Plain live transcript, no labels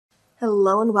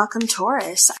Hello and welcome,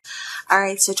 Taurus. All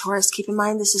right, so Taurus, keep in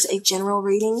mind this is a general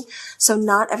reading, so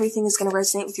not everything is going to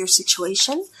resonate with your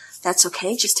situation. That's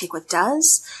okay. Just take what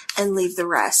does and leave the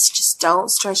rest. Just don't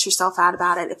stress yourself out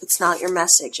about it if it's not your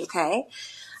message, okay?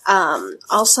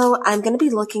 Also, I'm going to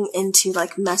be looking into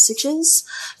like messages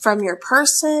from your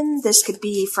person. This could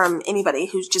be from anybody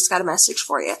who's just got a message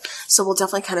for you. So we'll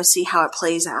definitely kind of see how it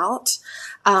plays out.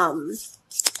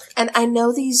 And I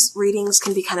know these readings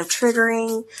can be kind of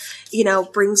triggering,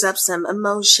 brings up some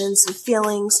emotions, some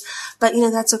feelings, but,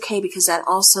 that's okay because that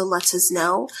also lets us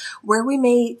know where we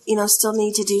may, still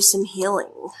need to do some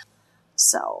healing.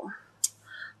 So,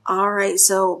 all right.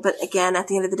 So, but again, at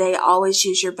the end of the day, always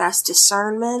use your best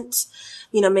discernment,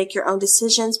 make your own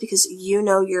decisions because you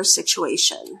know your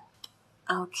situation.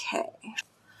 Okay. If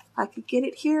I could get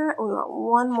it here. We want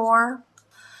one more.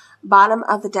 Bottom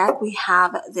of the deck, we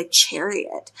have the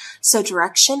Chariot. So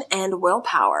direction and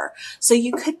willpower. So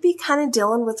you could be kind of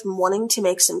dealing with wanting to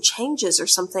make some changes or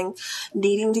something,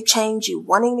 needing to change, you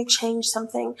wanting to change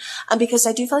something, because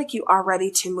I do feel like you are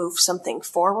ready to move something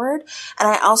forward. And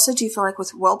I also do feel like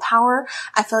with willpower,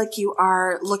 I feel like you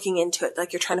are looking into it,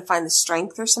 like you're trying to find the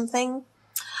strength or something.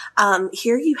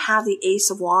 Here you have the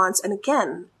Ace of Wands. And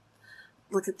again,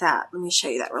 look at that. Let me show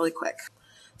you that really quick.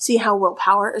 See how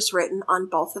willpower is written on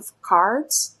both of the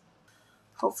cards?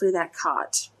 Hopefully that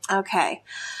caught. Okay.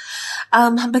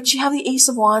 But you have the Ace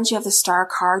of Wands, you have the Star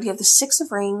card, you have the Six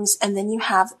of Rings, and then you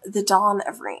have the Dawn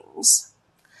of Rings.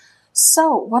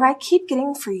 So what I keep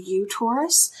getting for you,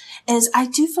 Taurus, is I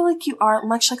do feel like you are,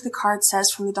 much like the card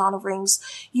says from the Dawn of Rings,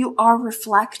 you are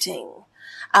reflecting.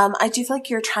 I do feel like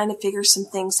you're trying to figure some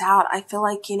things out. I feel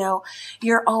like,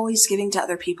 you're always giving to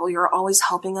other people. You're always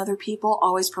helping other people,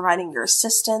 always providing your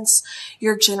assistance,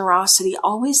 your generosity,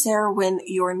 always there when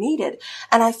you're needed.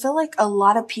 And I feel like a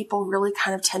lot of people really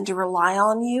kind of tend to rely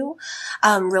on you,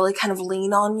 really kind of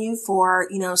lean on you for,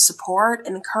 support,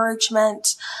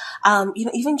 encouragement,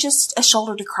 even just a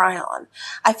shoulder to cry on.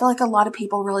 I feel like a lot of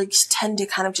people really tend to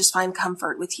kind of just find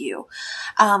comfort with you.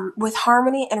 With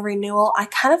harmony and renewal, I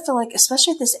kind of feel like,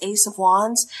 especially this Ace of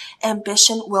Wands,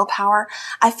 ambition, willpower,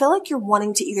 I feel like you're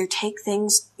wanting to either take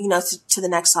things, to the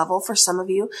next level. For some of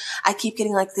you, I keep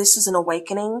getting like this is an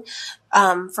awakening,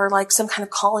 for like some kind of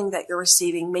calling that you're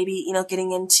receiving, maybe,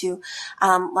 getting into,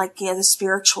 the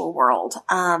spiritual world,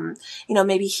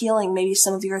 maybe healing. Maybe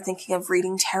some of you are thinking of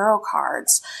reading tarot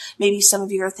cards. Maybe some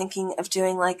of you are thinking of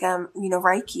doing like,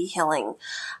 Reiki healing,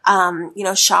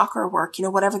 chakra work,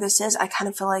 whatever this is. I kind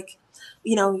of feel like,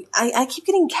 I keep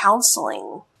getting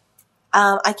counseling.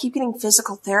 I keep getting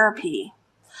physical therapy.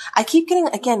 I keep getting,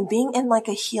 again, being in like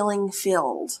a healing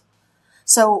field.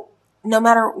 So no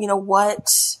matter,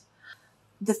 what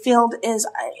the field is,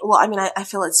 I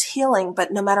feel it's healing,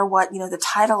 but no matter what, the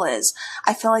title is,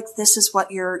 I feel like this is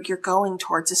what you're going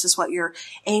towards. This is what you're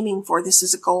aiming for. This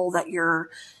is a goal that you're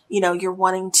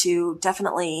wanting to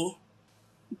definitely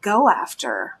go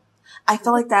after. I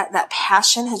feel like that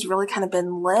passion has really kind of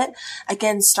been lit.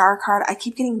 Again, Star card, I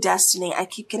keep getting destiny. I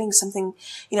keep getting something,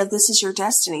 this is your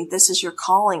destiny. This is your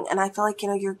calling. And I feel like,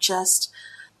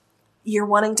 you're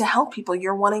wanting to help people.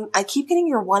 I keep getting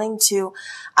you're wanting to,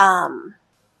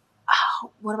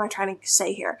 what am I trying to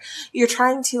say here? You're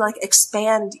trying to like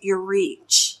expand your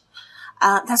reach.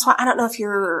 That's why I don't know if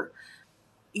you're,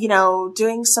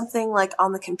 doing something like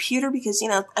on the computer because,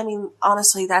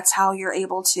 honestly, that's how you're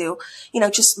able to,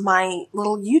 just my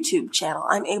little YouTube channel.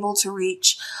 I'm able to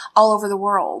reach all over the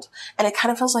world. And it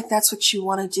kind of feels like that's what you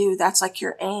want to do. That's like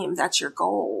your aim. That's your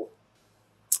goal.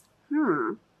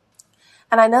 And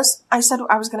I know I said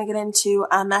I was going to get into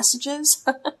messages,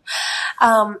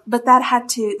 but that had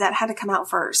to come out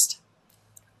first.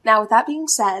 Now, with that being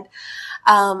said,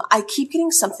 I keep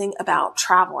getting something about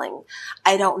traveling.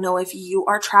 I don't know if you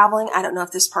are traveling. I don't know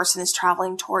if this person is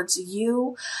traveling towards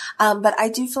you. But I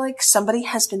do feel like somebody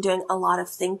has been doing a lot of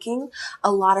thinking,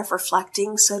 a lot of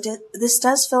reflecting. So this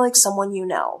does feel like someone you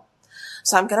know.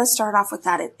 So I'm going to start off with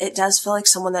that. It does feel like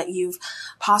someone that you've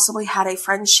possibly had a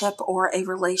friendship or a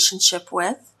relationship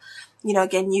with.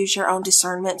 Again, use your own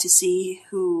discernment to see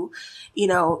who,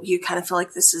 you kind of feel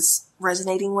like this is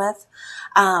resonating with.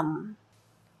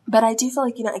 But I do feel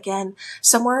like, again,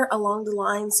 somewhere along the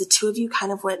lines, the two of you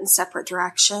kind of went in separate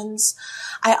directions.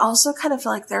 I also kind of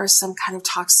feel like there was some kind of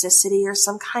toxicity or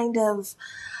some kind of,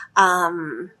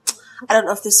 I don't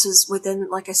know if this was within,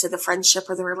 like I said, the friendship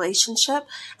or the relationship.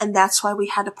 And that's why we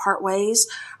had to part ways,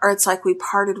 or it's like we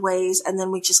parted ways and then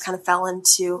we just kind of fell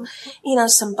into,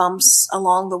 some bumps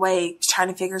along the way, trying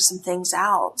to figure some things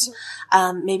out.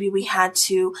 Maybe we had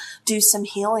to do some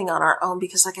healing on our own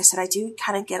because, like I said, I do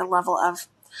kind of get a level of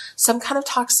some kind of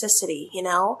toxicity, you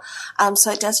know?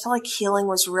 So it does feel like healing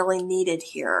was really needed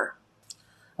here.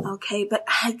 Okay, but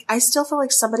I still feel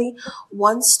like somebody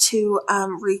wants to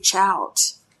reach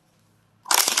out.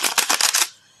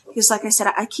 Because like I said,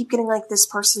 I keep getting like this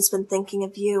person's been thinking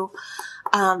of you.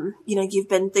 You know, you've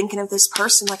been thinking of this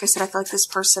person. Like I said, I feel like this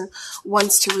person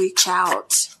wants to reach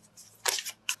out.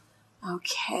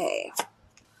 Okay.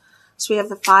 So we have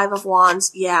the 5 of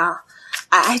Wands. Yeah,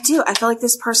 I do. I feel like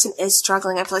this person is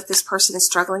struggling. I feel like this person is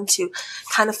struggling to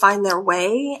kind of find their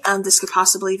way. This could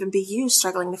possibly even be you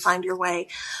struggling to find your way.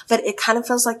 But it kind of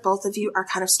feels like both of you are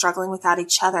kind of struggling without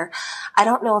each other. I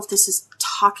don't know if this is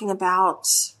talking about...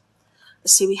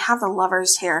 See, we have the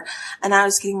Lovers here, and I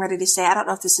was getting ready to say, I don't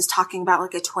know if this is talking about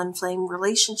like a twin flame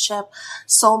relationship,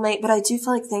 soulmate, but I do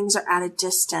feel like things are at a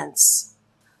distance.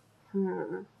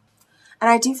 And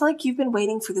I do feel like you've been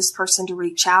waiting for this person to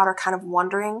reach out, or kind of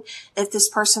wondering if this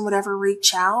person would ever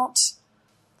reach out.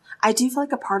 I do feel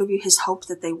like a part of you has hoped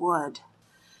that they would.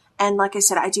 And like I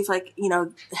said, I do feel like, you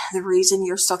know, the reason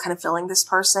you're still kind of feeling this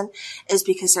person is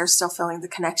because they're still feeling the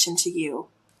connection to you.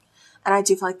 And I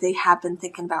do feel like they have been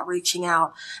thinking about reaching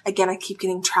out. Again, I keep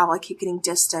getting travel. I keep getting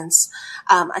distance.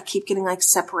 I keep getting like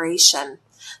separation.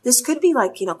 This could be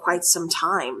like, you know, quite some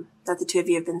time that the two of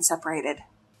you have been separated.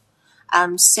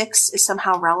 6 is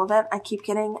somehow relevant. I keep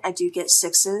getting, I do get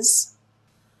 6s.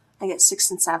 I get 6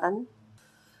 and 7.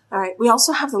 All right. We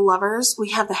also have the Lovers. We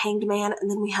have the Hanged Man, and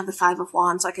then we have the 5 of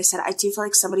Wands. Like I said, I do feel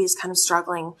like somebody is kind of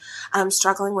struggling.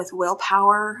 Struggling with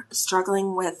willpower,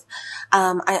 struggling with,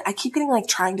 I keep getting like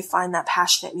trying to find that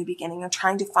passionate new beginning, or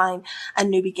trying to find a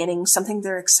new beginning, something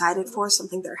they're excited for,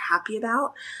 something they're happy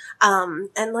about.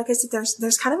 And like I said,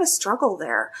 there's kind of a struggle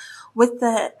there.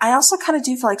 I also kind of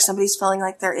do feel like somebody's feeling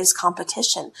like there is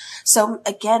competition. So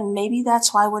again, maybe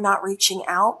that's why we're not reaching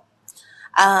out.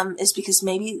 Is because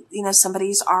maybe, you know,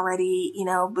 somebody's already, you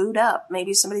know, booed up.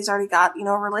 Maybe somebody's already got, you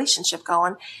know, a relationship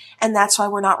going, and that's why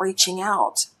we're not reaching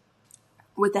out.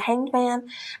 With the Hanged Man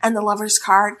and the Lovers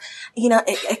card, you know,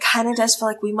 it kind of does feel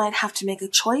like we might have to make a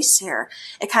choice here.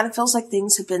 It kind of feels like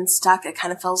things have been stuck. It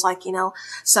kind of feels like, you know,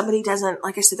 somebody doesn't,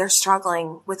 like I said, they're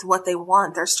struggling with what they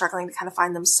want. They're struggling to kind of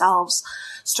find themselves,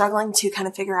 struggling to kind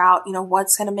of figure out, you know,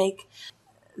 what's going to make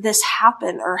this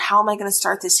happen, or how am I going to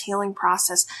start this healing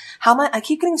process? I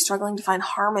keep getting struggling to find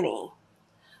harmony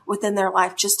within their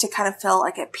life, just to kind of feel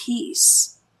like at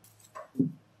peace.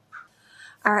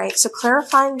 All right. So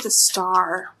clarifying the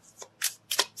Star.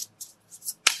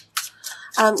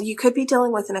 You could be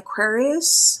dealing with an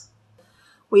Aquarius.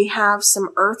 We have some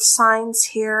earth signs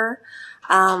here.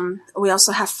 We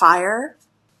also have fire.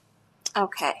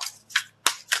 Okay.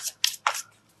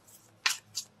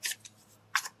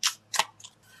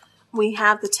 We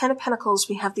have the 10 of Pentacles,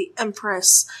 we have the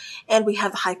Empress, and we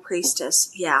have the High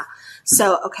Priestess. Yeah.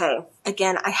 So, okay.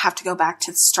 Again, I have to go back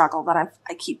to the struggle that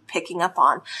I keep picking up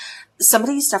on.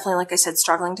 Somebody's definitely, like I said,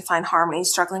 struggling to find harmony,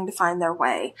 struggling to find their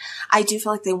way. I do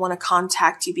feel like they want to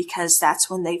contact you because that's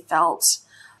when they felt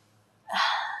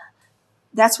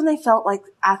like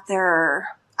at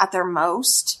their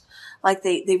most, like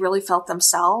they really felt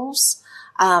themselves.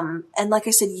 And like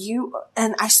I said,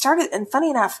 and funny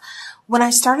enough, when I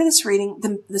started this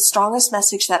reading, the strongest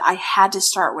message that I had to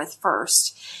start with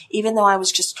first, even though I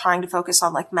was just trying to focus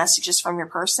on like messages from your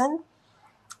person,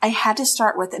 I had to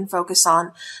start with and focus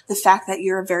on the fact that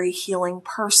you're a very healing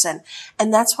person.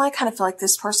 And that's why I kind of feel like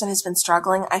this person has been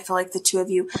struggling. I feel like the two of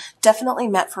you definitely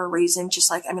met for a reason. Just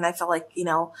like, I mean, I feel like, you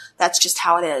know, that's just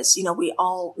how it is. You know, we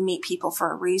all meet people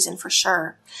for a reason, for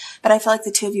sure. But I feel like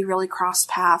the two of you really crossed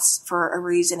paths for a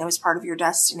reason. It was part of your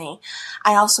destiny.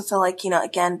 I also feel like, you know,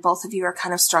 again, both of you are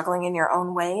kind of struggling in your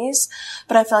own ways.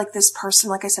 But I feel like this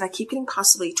person, like I said, I keep getting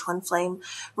possibly a twin flame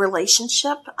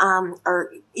relationship,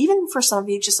 or even for some of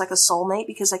you, just like a soulmate,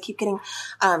 because I keep getting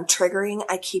triggering.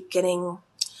 I keep getting,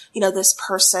 you know, this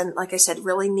person, like I said,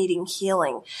 really needing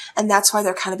healing. And that's why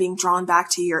they're kind of being drawn back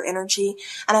to your energy.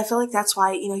 And I feel like that's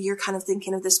why, you know, you're kind of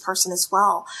thinking of this person as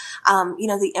well. You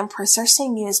know, the Empress, they're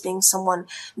seeing you as being someone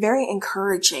very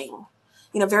encouraging,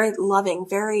 you know, very loving,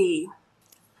 very,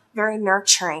 very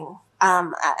nurturing.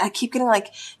 I keep getting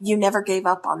like you never gave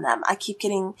up on them. I keep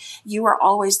getting you were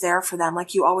always there for them.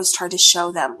 Like you always tried to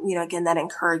show them, you know, again, that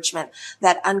encouragement,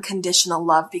 that unconditional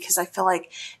love, because I feel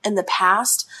like in the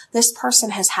past, this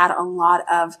person has had a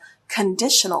lot of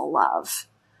conditional love,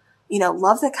 you know,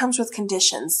 love that comes with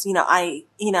conditions. You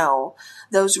know,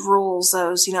 those rules,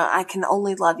 you know, I can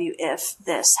only love you if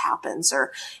this happens,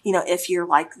 or, you know, if you're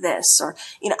like this, or,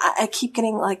 you know, I keep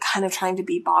getting like kind of trying to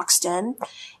be boxed in,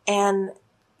 and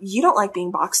you don't like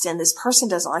being boxed in. This person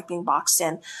doesn't like being boxed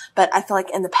in. But I feel like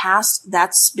in the past,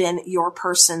 that's been your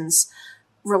person's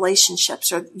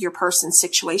relationships or your person's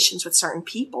situations with certain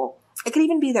people. It could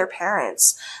even be their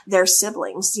parents, their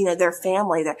siblings, their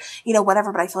family, their,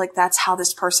 whatever. But I feel like that's how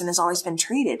this person has always been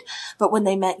treated. But when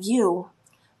they met you,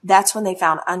 that's when they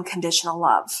found unconditional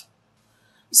love.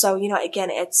 So,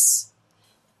 again,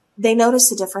 they noticed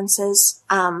the differences.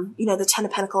 The Ten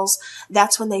of Pentacles,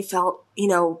 that's when they felt,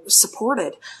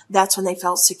 supported. That's when they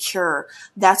felt secure.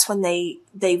 That's when they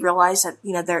realized that,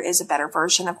 there is a better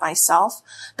version of myself,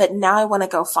 but now I want to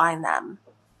go find them.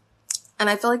 And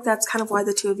I feel like that's kind of why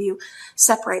the two of you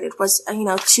separated was,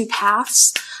 two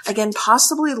paths. Again,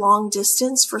 possibly long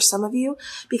distance for some of you,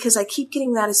 because I keep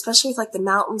getting that, especially with like the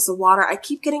mountains, the water. I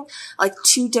keep getting like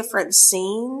two different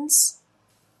scenes.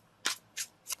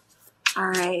 All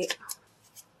right.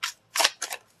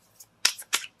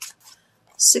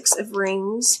 Six of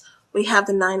Rings. We have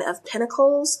the Nine of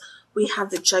Pentacles. We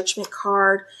have the Judgment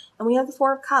card. And we have the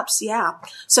Four of Cups. Yeah.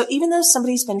 So even though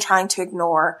somebody's been trying to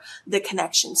ignore the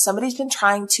connection, somebody's been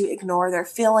trying to ignore their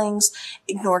feelings,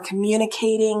 ignore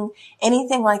communicating,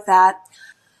 anything like that,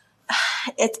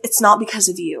 it's not because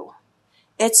of you.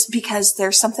 It's because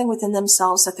there's something within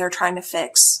themselves that they're trying to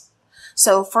fix.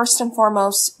 So first and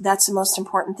foremost, that's the most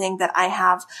important thing that I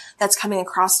have that's coming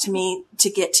across to me to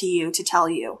get to you, to tell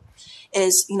you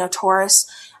is, Taurus,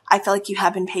 I feel like you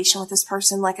have been patient with this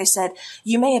person. Like I said,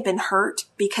 you may have been hurt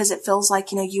because it feels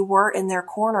like, you were in their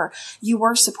corner. You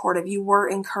were supportive. You were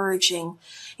encouraging,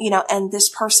 and this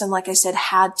person, like I said,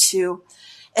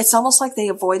 it's almost like they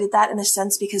avoided that in a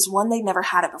sense because one, they'd never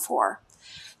had it before.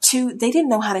 Two, they didn't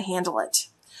know how to handle it.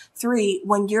 Three,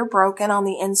 when you're broken on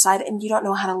the inside and you don't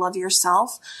know how to love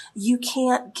yourself, you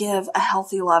can't give a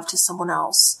healthy love to someone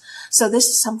else. So this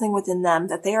is something within them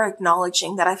that they are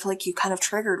acknowledging that I feel like you kind of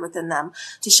triggered within them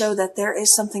to show that there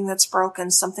is something that's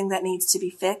broken, something that needs to be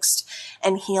fixed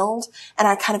and healed. And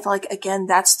I kind of feel like, again,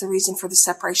 that's the reason for the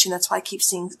separation. That's why I keep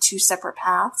seeing the two separate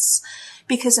paths,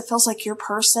 because it feels like your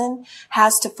person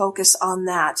has to focus on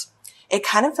that. It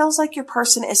kind of feels like your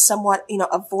person is somewhat,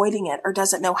 avoiding it or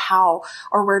doesn't know how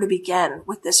or where to begin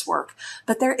with this work.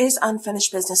 But there is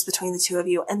unfinished business between the two of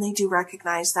you, and they do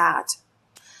recognize that.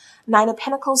 Nine of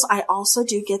Pentacles, I also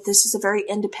do get this is a very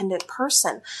independent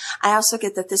person. I also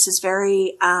get that this is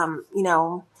very,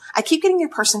 I keep getting your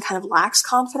person kind of lacks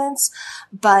confidence,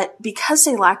 but because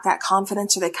they lack that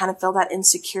confidence or they kind of feel that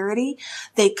insecurity,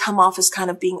 they come off as kind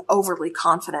of being overly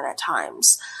confident at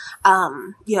times.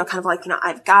 Kind of like,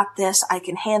 I've got this, I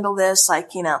can handle this,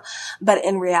 but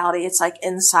in reality, it's like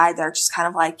inside they're just kind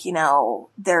of like,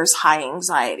 there's high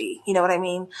anxiety, you know what I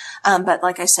mean? But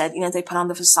like I said, they put on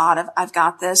the facade of, I've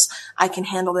got this, I can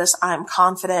handle this, I'm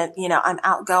confident, I'm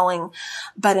outgoing,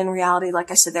 but in reality,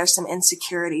 like I said, there's some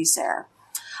insecurities there.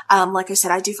 Like I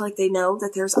said, I do feel like they know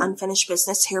that there's unfinished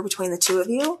business here between the two of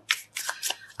you.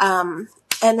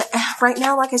 And right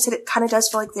now, like I said, it kind of does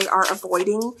feel like they are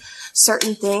avoiding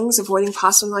certain things, avoiding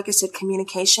possibly, like I said,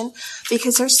 communication,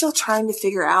 because they're still trying to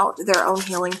figure out their own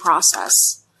healing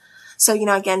process. So,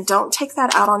 again, don't take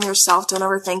that out on yourself. Don't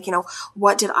overthink,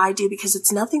 what did I do? Because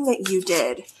it's nothing that you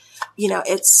did.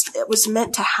 It was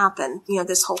meant to happen,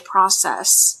 this whole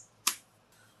process.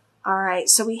 All right.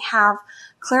 So we have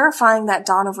clarifying that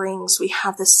Dawn of Rings. We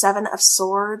have the Seven of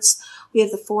Swords. We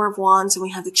have the Four of Wands, and we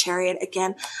have the Chariot.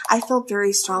 Again, I feel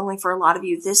very strongly for a lot of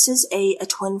you. This is a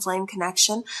twin flame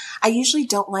connection. I usually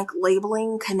don't like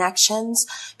labeling connections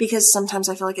because sometimes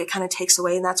I feel like it kind of takes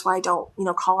away, and that's why I don't,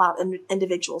 call out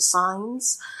individual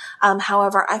signs.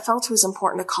 However, I felt it was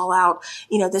important to call out,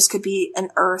 this could be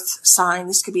an earth sign.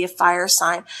 This could be a fire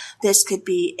sign. This could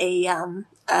be a,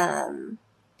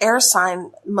 air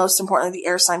sign. Most importantly, the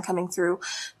air sign coming through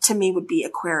to me would be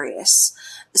Aquarius.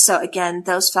 So again,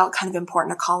 those felt kind of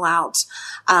important to call out.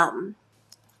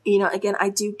 Again, I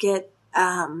do get,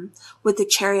 with the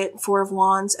Chariot, Four of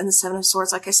Wands, and the Seven of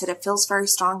Swords, like I said, it feels very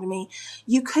strong to me.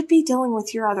 You could be dealing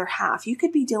with your other half. You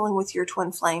could be dealing with your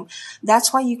twin flame.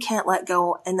 That's why you can't let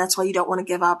go, and that's why you don't want to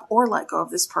give up or let go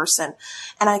of this person.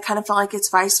 And I kind of feel like it's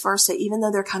vice versa. Even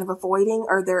though they're kind of avoiding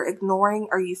or they're ignoring,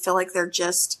 or you feel like they're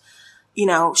just,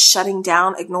 shutting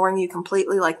down, ignoring you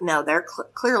completely, like, no, they're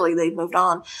clearly they've moved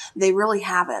on. They really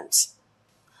haven't.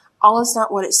 All is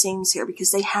not what it seems here, because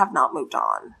they have not moved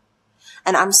on.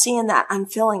 And I'm seeing that. I'm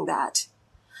feeling that.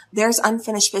 There's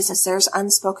unfinished business. There's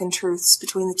unspoken truths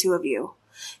between the two of you.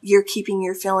 You're keeping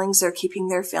your feelings. They're keeping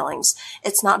their feelings.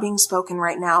 It's not being spoken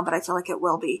right now, but I feel like it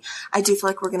will be. I do feel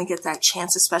like we're going to get that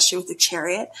chance, especially with the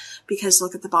Chariot, because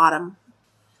look at the bottom.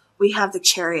 We have the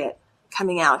Chariot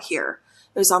coming out here.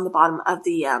 It was on the bottom of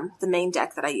the main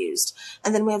deck that I used.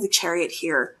 And then we have the Chariot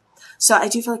here. So I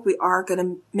do feel like we are going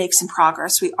to make some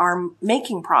progress. We are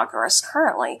making progress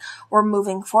currently. We're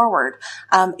moving forward,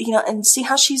 and see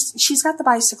how she's got the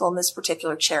bicycle in this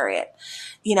particular chariot,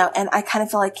 and I kind of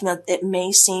feel like, it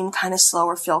may seem kind of slow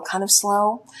or feel kind of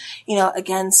slow.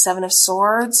 Again, 7 of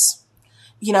Swords,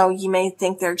 you may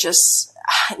think they're just,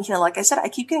 like I said, I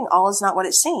keep getting all is not what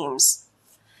it seems.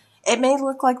 It may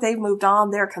look like they've moved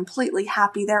on. They're completely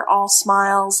happy. They're all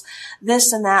smiles,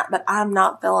 this and that, but I'm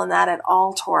not feeling that at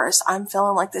all, Taurus. I'm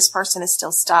feeling like this person is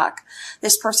still stuck.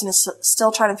 This person is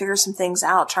still trying to figure some things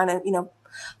out, trying to,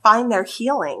 find their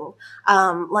healing.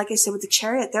 Like I said, with the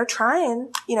Chariot, they're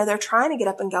trying to get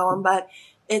up and going, but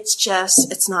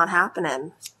it's not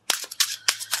happening.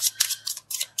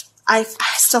 I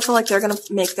still feel like they're going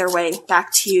to make their way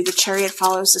back to you. The Chariot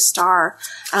follows the star.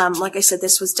 Like I said,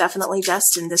 this was definitely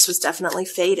destined. This was definitely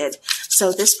fated.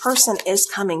 So this person is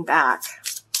coming back.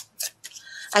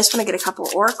 I just want to get a couple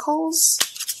oracles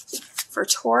for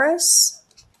Taurus.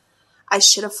 I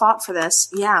should have fought for this.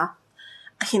 Yeah.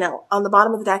 On the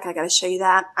bottom of the deck, I got to show you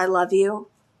that. I love you.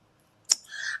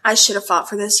 I should have fought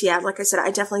for this. Yeah, like I said,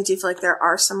 I definitely do feel like there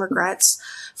are some regrets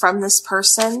from this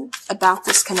person about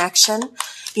this connection,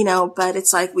 but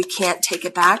it's like we can't take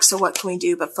it back. So what can we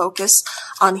do but focus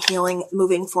on healing,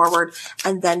 moving forward,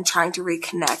 and then trying to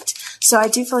reconnect? So I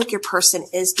do feel like your person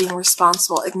is being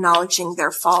responsible, acknowledging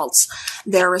their faults,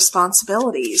 their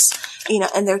responsibilities,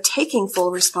 and they're taking full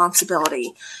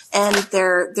responsibility, and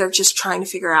they're just trying to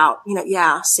figure out,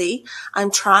 yeah, see,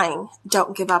 I'm trying.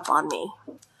 Don't give up on me.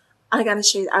 I got to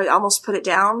show you, I almost put it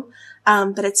down,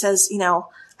 but it says,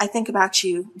 I think about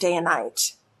you day and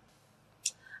night.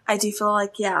 I do feel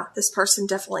like, yeah, this person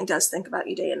definitely does think about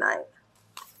you day and night.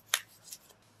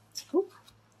 Ooh.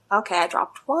 Okay, I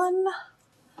dropped one.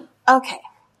 Okay.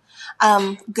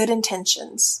 Good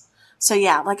intentions. So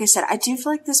yeah, like I said, I do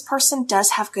feel like this person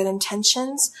does have good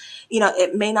intentions.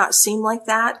 It may not seem like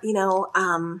that,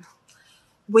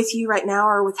 with you right now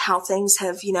or with how things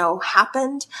have,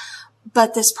 happened.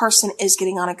 But this person is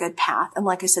getting on a good path. And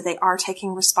like I said, they are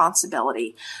taking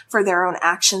responsibility for their own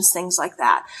actions, things like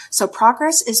that. So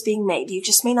progress is being made. You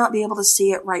just may not be able to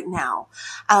see it right now.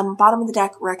 Bottom of the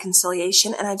deck,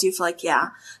 reconciliation. And I do feel like, yeah,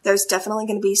 there's definitely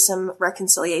going to be some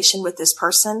reconciliation with this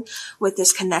person, with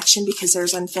this connection, because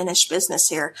there's unfinished business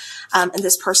here. And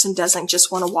this person doesn't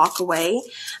just want to walk away.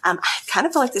 I kind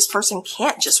of feel like this person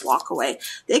can't just walk away.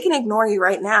 They can ignore you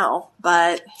right now,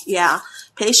 but yeah,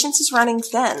 patience is running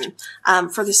thin.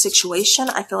 For the situation,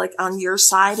 I feel like on your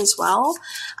side as well,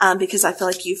 because I feel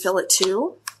like you feel it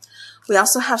too. We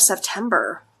also have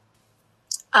September.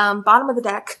 Bottom of the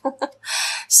deck.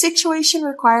 Situation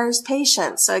requires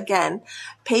patience. So again,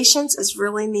 patience is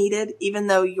really needed. Even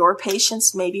though your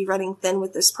patience may be running thin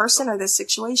with this person or this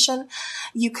situation,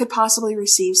 you could possibly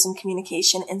receive some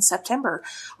communication in September,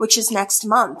 which is next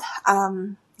month.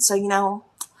 So,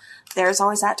 there's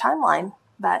always that timeline,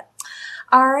 but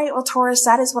all right. Well, Taurus,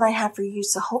 that is what I have for you.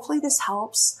 So hopefully this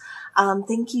helps.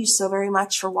 Thank you so very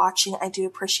much for watching. I do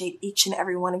appreciate each and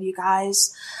every one of you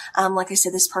guys. Like I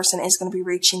said, this person is going to be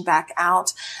reaching back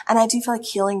out, and I do feel like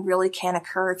healing really can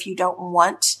occur if you don't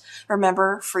want.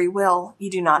 Remember, free will.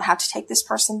 You do not have to take this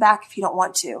person back if you don't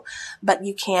want to, but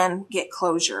you can get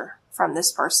closure from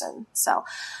this person. So,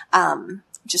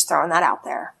 just throwing that out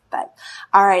there. But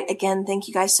all right. Again, thank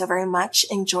you guys so very much.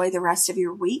 Enjoy the rest of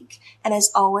your week. And as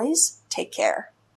always, take care.